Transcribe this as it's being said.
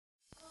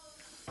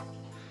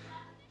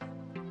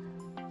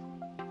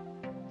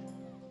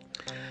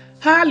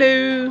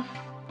Hello,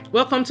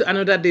 welcome to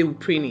another day with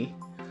Prini.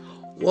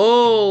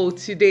 Whoa,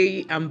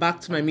 today I'm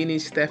back to my mini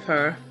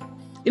stepper.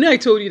 I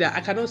told you that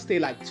I cannot stay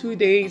like 2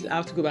 days. I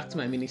have to go back to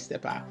my mini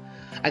stepper.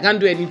 I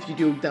can't do any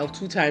video without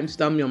 2 times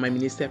down me on my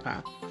mini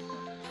stepper.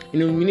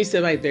 Mini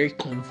stepper is very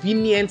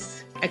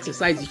convenient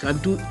exercise you can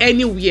do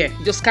anywhere.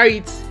 You just carry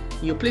it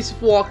in your place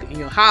of work, in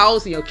your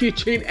house, in your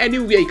kitchen,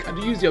 anywhere you can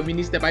use your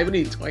mini stepper, even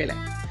in the toilet.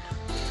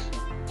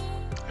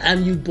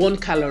 And you burn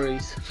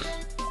calories.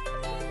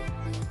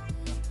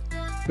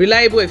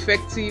 Reliable,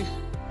 effective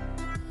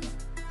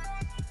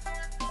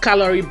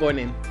calorie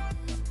burning.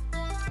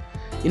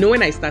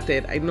 When I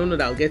started, I don't know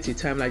that I'll get to a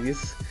time like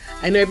this.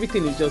 I know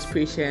everything is just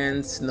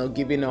patience, not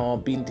giving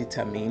up, being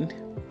determined.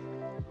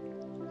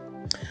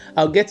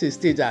 I'll get to a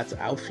stage that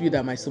I'll feel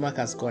that my stomach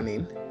has gone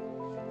in.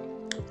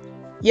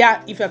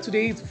 Yeah, if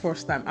today is the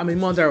first time, I'm a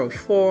mother of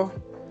four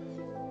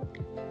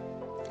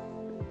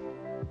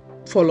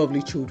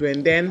lovely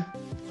children. Then,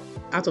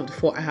 out of the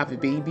four, I have a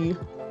baby.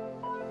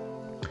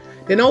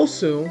 Then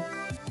also,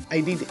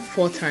 I did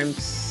 4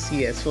 times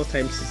CS, 4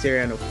 times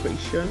cesarean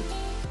operation.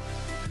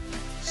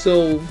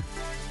 So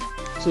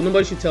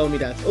nobody should tell me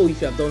that, if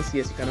you have done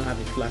CS, you cannot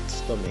have a flat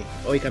stomach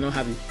or you cannot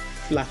have a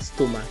flat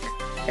stomach.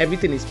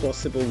 Everything is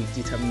possible with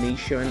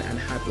determination and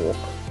hard work.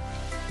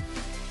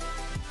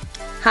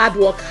 Hard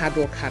work,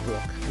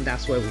 and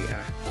that's where we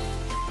are.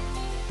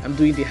 I'm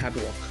doing the hard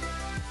work,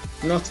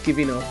 not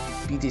giving up,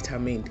 be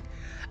determined.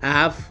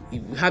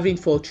 Having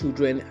 4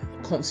 children,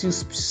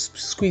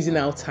 squeezing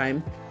out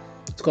time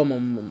to come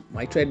on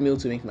my treadmill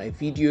to make my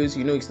videos.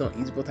 It's not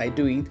easy, but I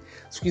do it.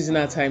 Squeezing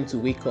out time to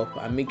wake up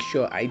and make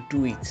sure I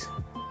do it.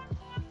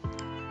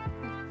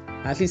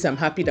 At least I'm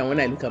happy that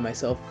when I look at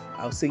myself,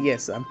 I'll say,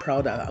 yes, I'm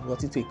proud that I've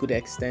gotten to a good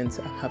extent.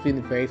 I'm having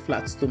a very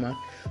flat stomach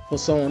for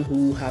someone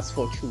who has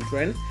 4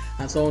 children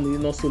and someone who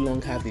not so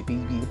long has a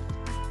baby.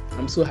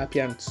 I'm so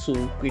happy. I'm so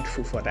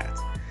grateful for that.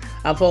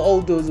 And for all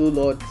those,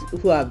 Lord,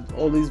 who have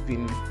always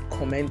been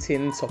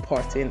commenting,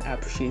 supporting, I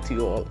appreciate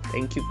you all.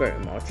 Thank you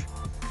very much.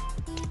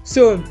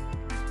 So,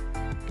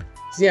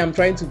 see, I'm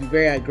trying to be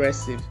very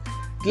aggressive.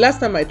 The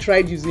last time I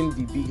tried using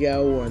the bigger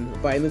one,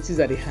 but I noticed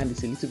that the hand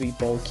is a little bit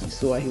bulky,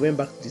 so I went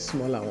back to the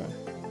smaller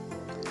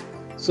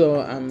one. So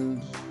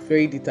I'm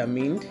very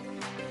determined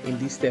in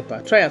this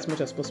stepper. Try as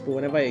much as possible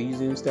whenever you're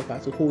using stepper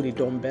to hold a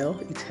dumbbell.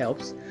 It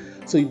helps.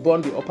 So you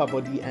burn the upper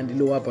body and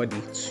the lower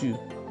body too.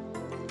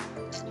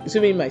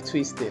 Assuming my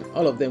twisting,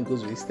 all of them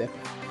goes with stepper.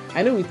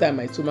 I know with time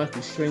my stomach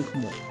will shrink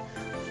more,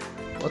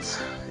 but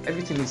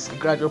everything is a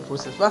gradual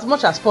process. But as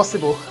much as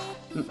possible,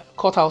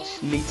 cut out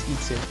late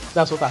eating.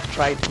 That's what I've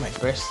tried my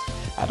best.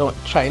 I don't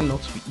try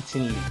not to be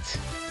eating late.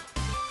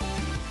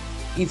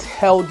 It's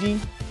healthy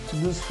to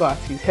lose fat.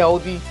 It's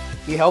healthy.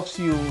 It helps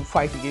you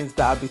fight against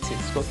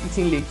diabetes, because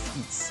eating late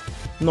is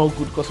not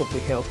good because of the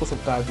health, because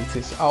of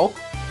diabetes.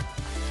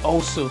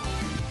 Also,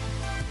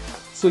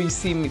 so you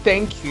see me.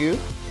 Thank you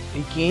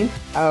again.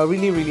 I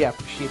really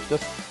appreciate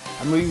it.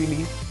 I'm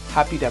really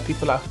happy that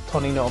people are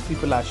turning up,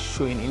 people are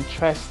showing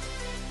interest.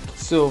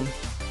 So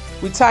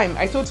with time,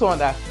 I told someone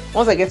that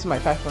once I get to my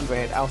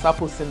 500, I'll start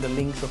posting the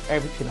links of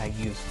everything I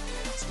use.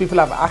 So people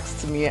have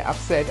asked me, I've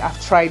said,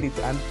 I've tried it,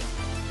 and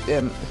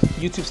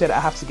YouTube said I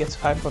have to get to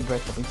 500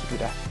 for me to do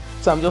that.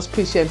 So I'm just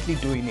patiently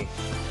doing it.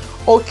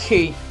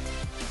 Okay.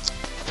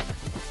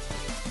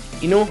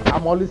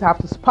 I'm always have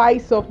to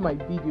spice up my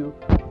video.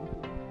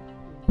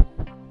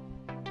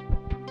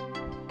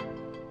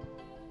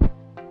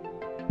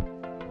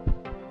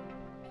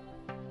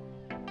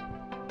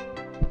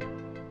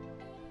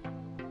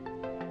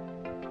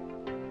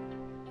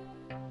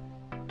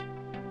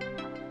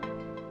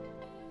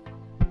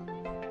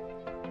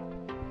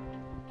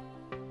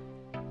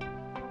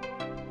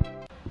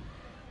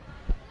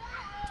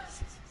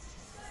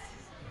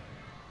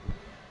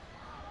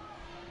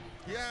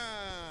 Yeah.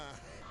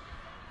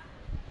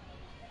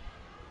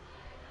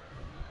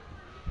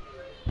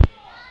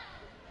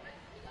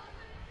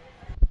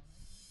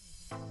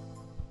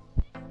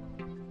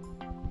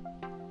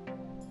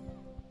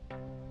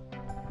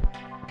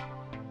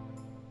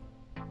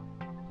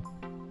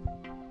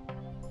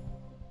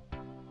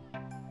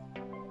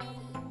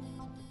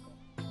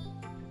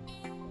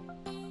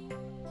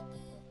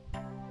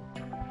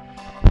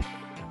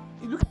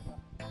 You look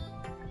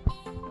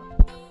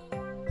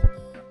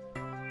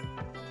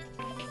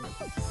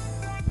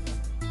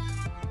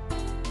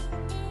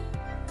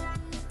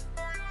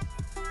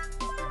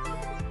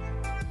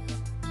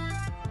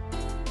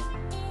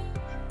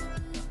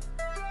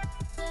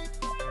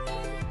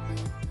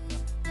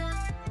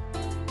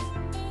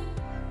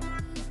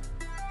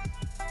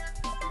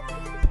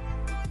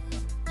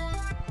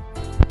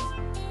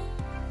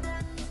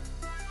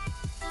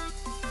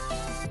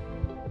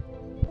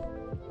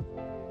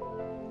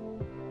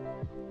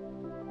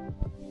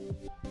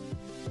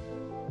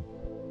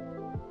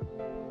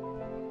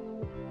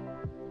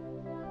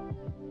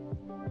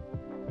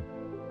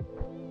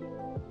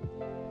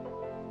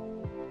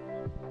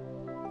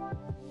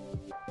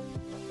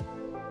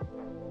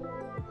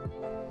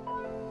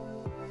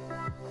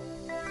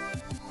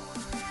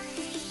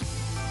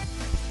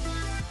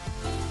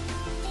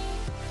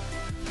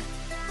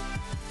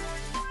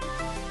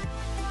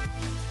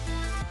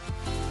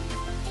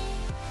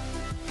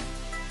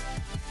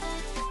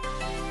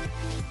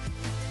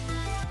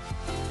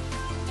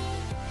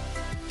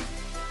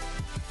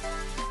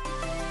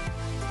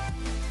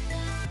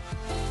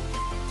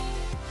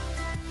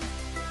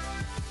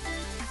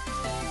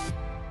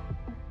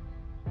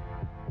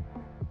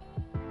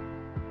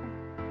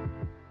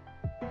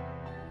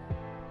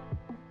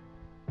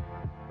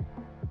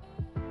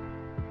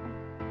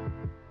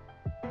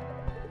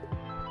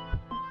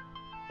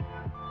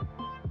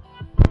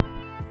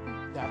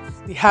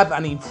they have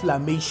an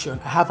inflammation.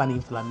 I have an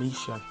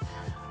inflammation.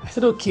 I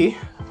said, okay.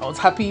 I was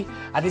happy.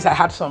 At least I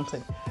had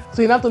something.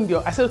 So he now told me,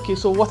 I said, okay,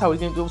 so what are we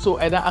going to do? So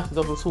I then asked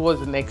the doctor, so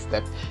what's the next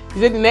step? He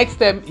said, the next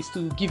step is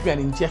to give me an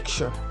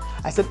injection.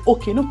 I said,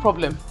 okay, no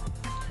problem.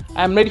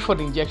 I'm ready for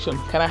the injection.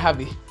 Can I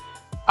have it?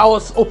 I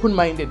was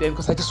open-minded then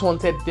because I just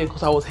wanted, then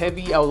because I was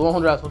heavy, I was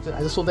 100 or something.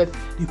 I just wanted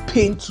the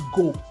pain to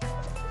go.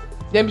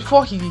 Then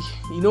before he,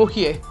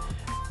 here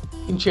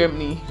in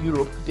Germany,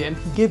 Europe, then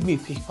he gave me a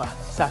paper.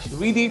 So I should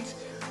read it,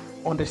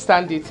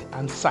 understand it,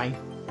 and sign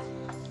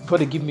before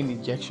they give me the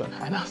injection.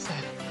 And I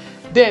said,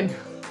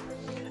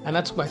 and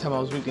I took my time, I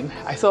was reading.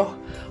 I saw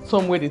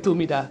somewhere they told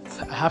me that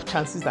I have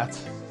chances that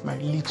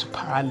might lead to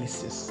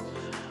paralysis.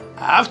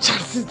 I have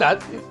chances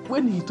that,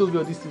 when he told me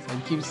all these things, I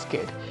became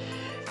scared.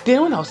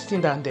 Then when I was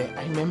sitting down there,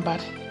 I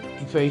remembered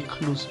a very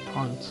close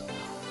aunt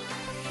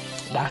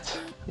that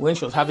when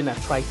she was having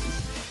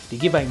arthritis, they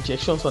gave her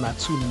injections on her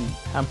two knees,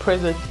 and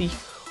presently,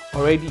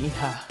 already in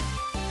her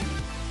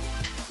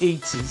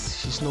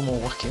 80s, she's no more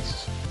working.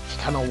 She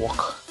cannot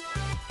walk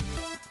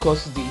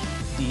because the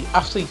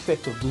after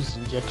effect of those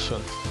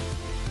injections,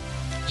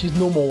 she's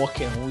no more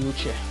walking in a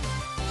wheelchair.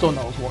 So when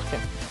I was walking,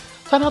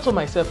 so I told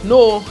myself,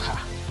 no.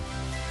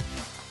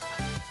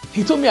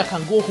 He told me I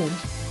can go home,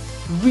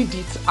 read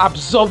it,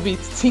 absorb it,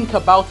 think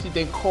about it,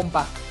 then come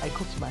back. I go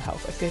to my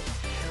house. I said,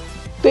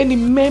 then the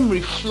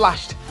memory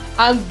flashed.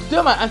 And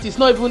then my auntie, it's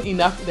not even in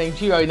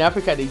Nigeria or in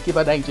Africa they gave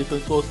her that injection.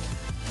 It was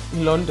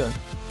in London.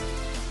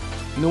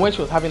 When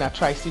she was having a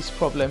arthritis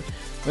problem,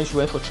 when she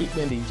went for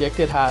treatment, they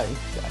injected her.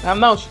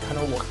 And now she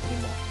cannot walk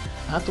anymore.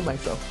 I told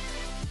myself,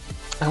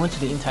 I went to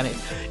the internet.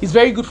 It's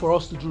very good for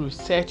us to do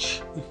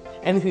research. If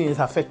anything is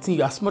affecting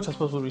you, as much as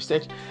possible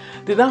research.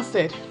 They now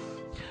said,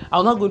 I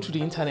was not going to the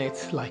internet,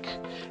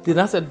 they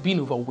now said being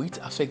overweight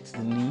affects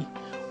the knee.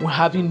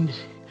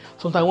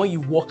 Sometimes when you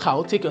walk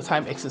out, take your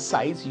time,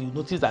 exercise, you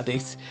notice that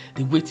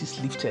the weight is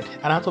lifted.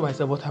 And I told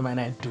myself, what am I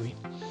not doing?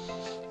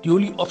 The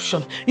only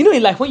option,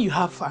 in life, when you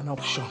have an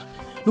option,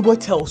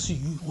 nobody tells you,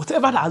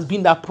 whatever that has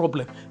been that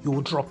problem, you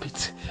will drop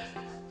it.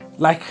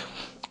 I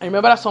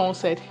remember that someone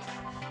said,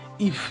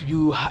 if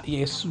you're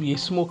a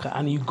smoker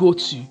and you go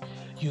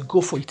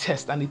for a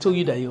test and they tell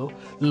you that your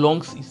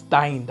lungs is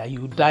dying, that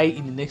you will die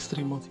in the next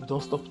 3 months if you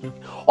don't stop smoking,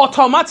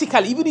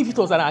 automatically, even if it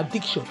was an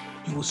addiction,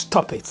 you will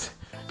stop it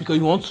because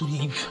you want to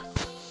live.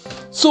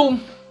 So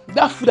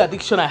that food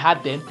addiction I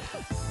had then,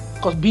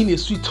 because being a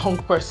sweet tongue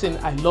person,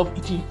 I love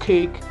eating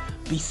cake,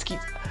 biscuit,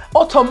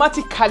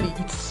 automatically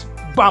it's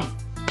bam.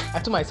 I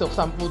told myself,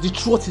 Sam, well, the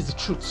truth is the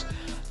truth.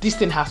 This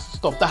thing has to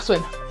stop. That's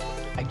when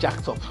I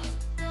jacked up.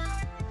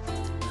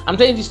 I'm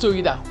telling this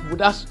story that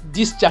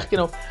this jacking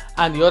up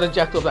and the other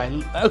jacked up.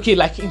 In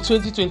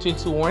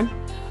 2021,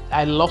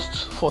 I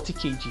lost 40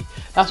 kg.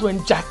 That's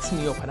when jacked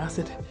me up, and I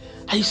said,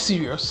 "Are you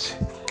serious?"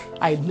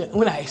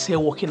 When I said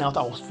working out,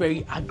 I was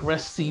very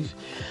aggressive,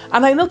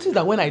 and I noticed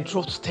that when I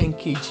dropped 10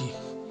 kg,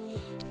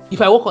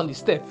 if I walk on the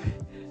step,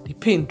 the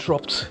pain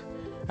dropped,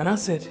 and I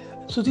said,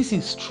 "So this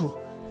is true."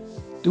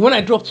 When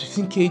I dropped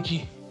 15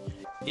 kg,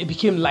 it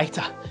became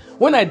lighter.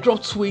 When I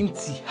dropped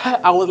 20,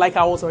 I was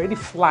already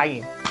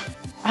flying.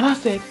 And I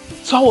said,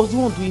 so I was the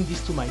one doing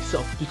this to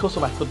myself because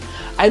of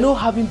I know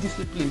having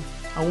discipline,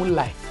 I won't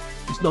lie,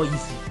 it's not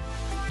easy.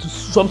 To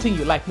something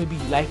you like, maybe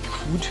you like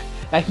food.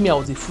 Like me, I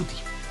was a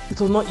foodie.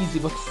 It was not easy,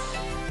 but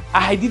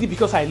I did it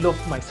because I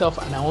loved myself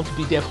and I want to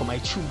be there for my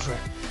children.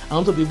 I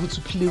want to be able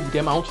to play with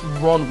them. I want to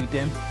run with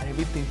them and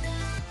everything.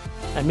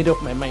 I made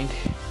up my mind.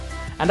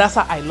 And that's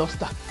how I lost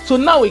that. So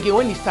now again,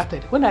 when it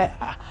started, when I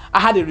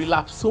had a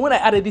relapse. So when I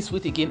added this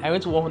weight again, I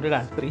went to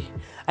 103.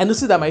 I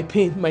noticed that my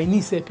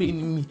knees started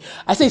paining me.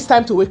 I said, it's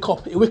time to wake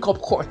up, a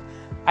wake-up call.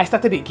 I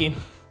started again.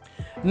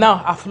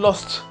 Now I'm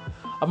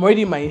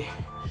already in my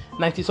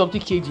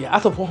 90-something kg.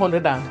 Out of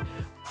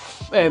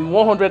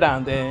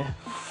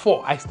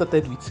 104 I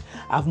started with,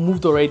 I've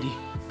moved already.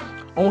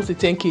 Almost a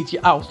 10 kg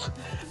out.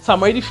 So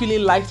I'm already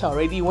feeling lighter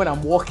already when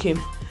I'm walking.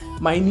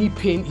 My knee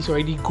pain is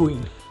already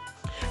going.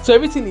 So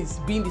everything is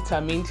being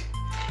determined,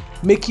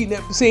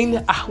 saying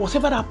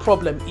whatever that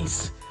problem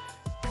is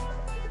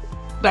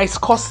that is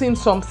causing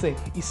something,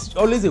 it's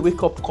always a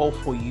wake-up call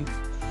for you.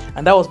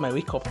 And that was my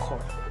wake-up call.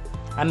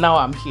 And now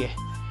I'm here.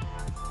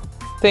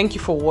 Thank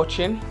you for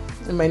watching.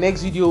 In my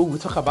next video, we'll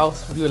talk about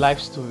real life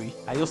story.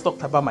 I just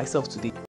talked about myself today.